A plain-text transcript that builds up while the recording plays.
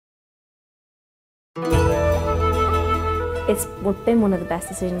It's been one of the best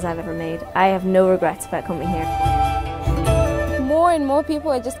decisions I've ever made. I have no regrets about coming here. More and more people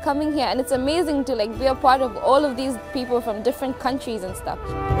are just coming here, and it's amazing to be a part of all of these people from different countries and stuff.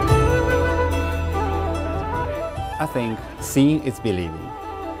 I think seeing is believing.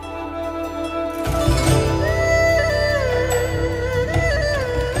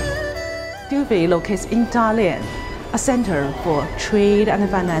 Dongbei locates in Dalian, a center for trade and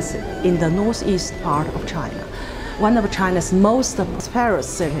finance in the northeast part of China, one of China's most prosperous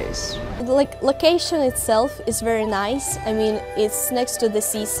cities. The location itself is very nice. I mean, it's next to the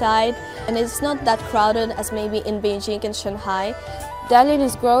seaside and it's not that crowded as maybe in Beijing and Shanghai. Dalian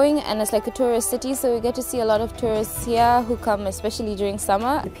is growing and it's like a tourist city, so we get to see a lot of tourists here who come especially during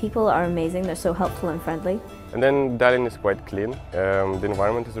summer. The people are amazing, they're so helpful and friendly. And then Dalian is quite clean, the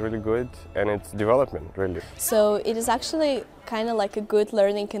environment is really good and it's development really. So it is actually kind of like a good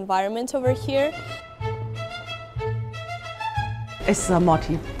learning environment over here. It's a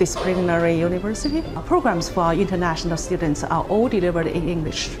multidisciplinary university. Our programs for international students are all delivered in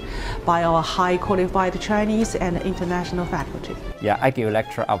English by our high qualified Chinese and international faculty. Yeah, I give a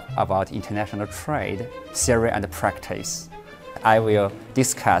lecture about international trade, theory and practice. I will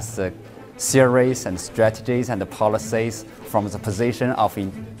discuss the theories and strategies and the policies from the position of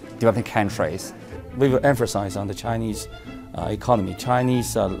developing countries. We will emphasize on the Chinese economy,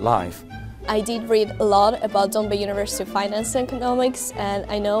 Chinese life. I did read a lot about Dongbei University of Finance and Economics, and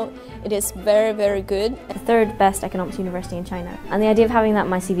I know it is very, very good. The third best economics university in China. And the idea of having that on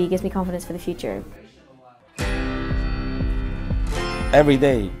my CV gives me confidence for the future. Every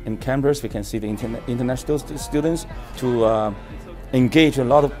day in campus we can see the international students to engage a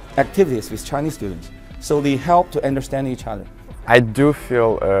lot of activities with Chinese students, so they help to understand each other. I do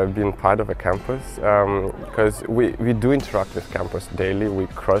feel being part of a campus because we do interact with campus daily. We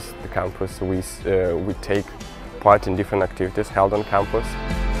cross the campus, we take part in different activities held on campus.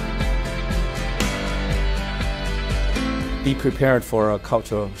 Be prepared for a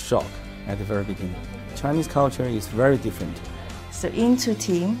cultural shock at the very beginning. Chinese culture is very different. So Into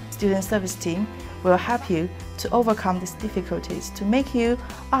Team, Student Service Team, will help you to overcome these difficulties, to make you,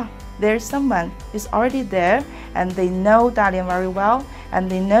 there's someone who's already there and they know Dalian very well and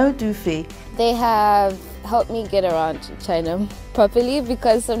they know Dongbei. They have helped me get around China properly,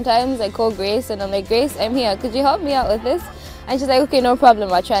 because sometimes I call Grace and I'm like, Grace, I'm here, could you help me out with this? And she's like, okay, no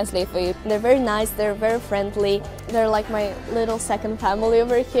problem, I'll translate for you. They're very nice, they're very friendly. They're like my little second family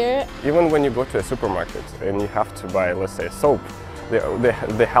over here. Even when you go to a supermarket and you have to buy, let's say, soap,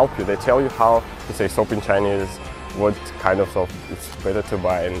 they help you, they tell you how to say soap in Chinese, what kind of soap is better to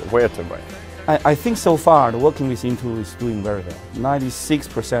buy and where to buy. I think so far the working with Into is doing very well.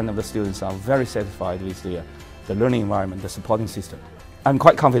 96% of the students are very satisfied with the learning environment, the supporting system. I'm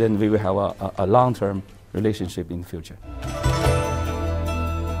quite confident we will have a long-term relationship in the future.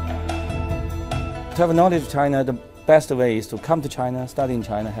 To have knowledge of China, the best way is to come to China, study in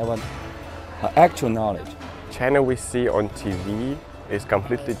China, have an actual knowledge. China we see on TV is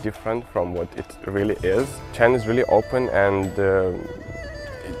completely different from what it really is. China is really open and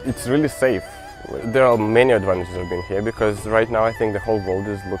it's really safe. There are many advantages of being here because right now I think the whole world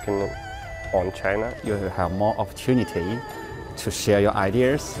is looking on China. You will have more opportunity to share your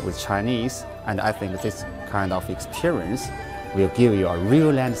ideas with Chinese, and I think this kind of experience will give you a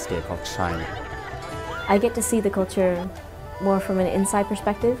real landscape of China. I get to see the culture more from an inside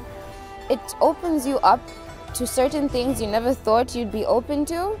perspective. It opens you up to certain things you never thought you'd be open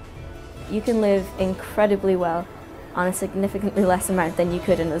to. You can live incredibly well on a significantly less amount than you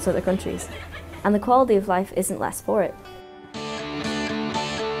could in those other countries. And the quality of life isn't less for it.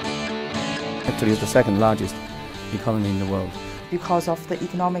 Actually, it's the second largest economy in the world. Because of the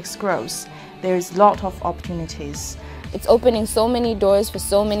economic growth, there is a lot of opportunities. It's opening so many doors for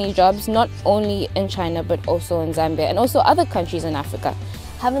so many jobs, not only in China but also in Zambia and also other countries in Africa.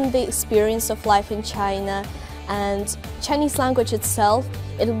 Having the experience of life in China and Chinese language itself,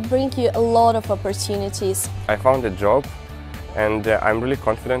 it'll bring you a lot of opportunities. I found a job and I'm really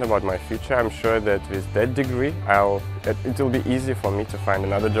confident about my future. I'm sure that with that degree, it will be easy for me to find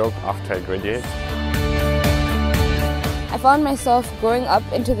another job after I graduate. I found myself growing up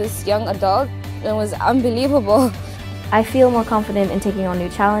into this young adult. It was unbelievable. I feel more confident in taking on new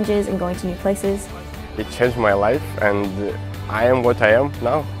challenges and going to new places. It changed my life and I am what I am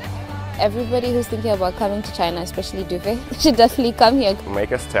now. Everybody who's thinking about coming to China, especially Dongbei, should definitely come here.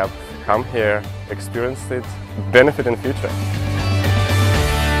 Make a step, come here, experience it, benefit in the future.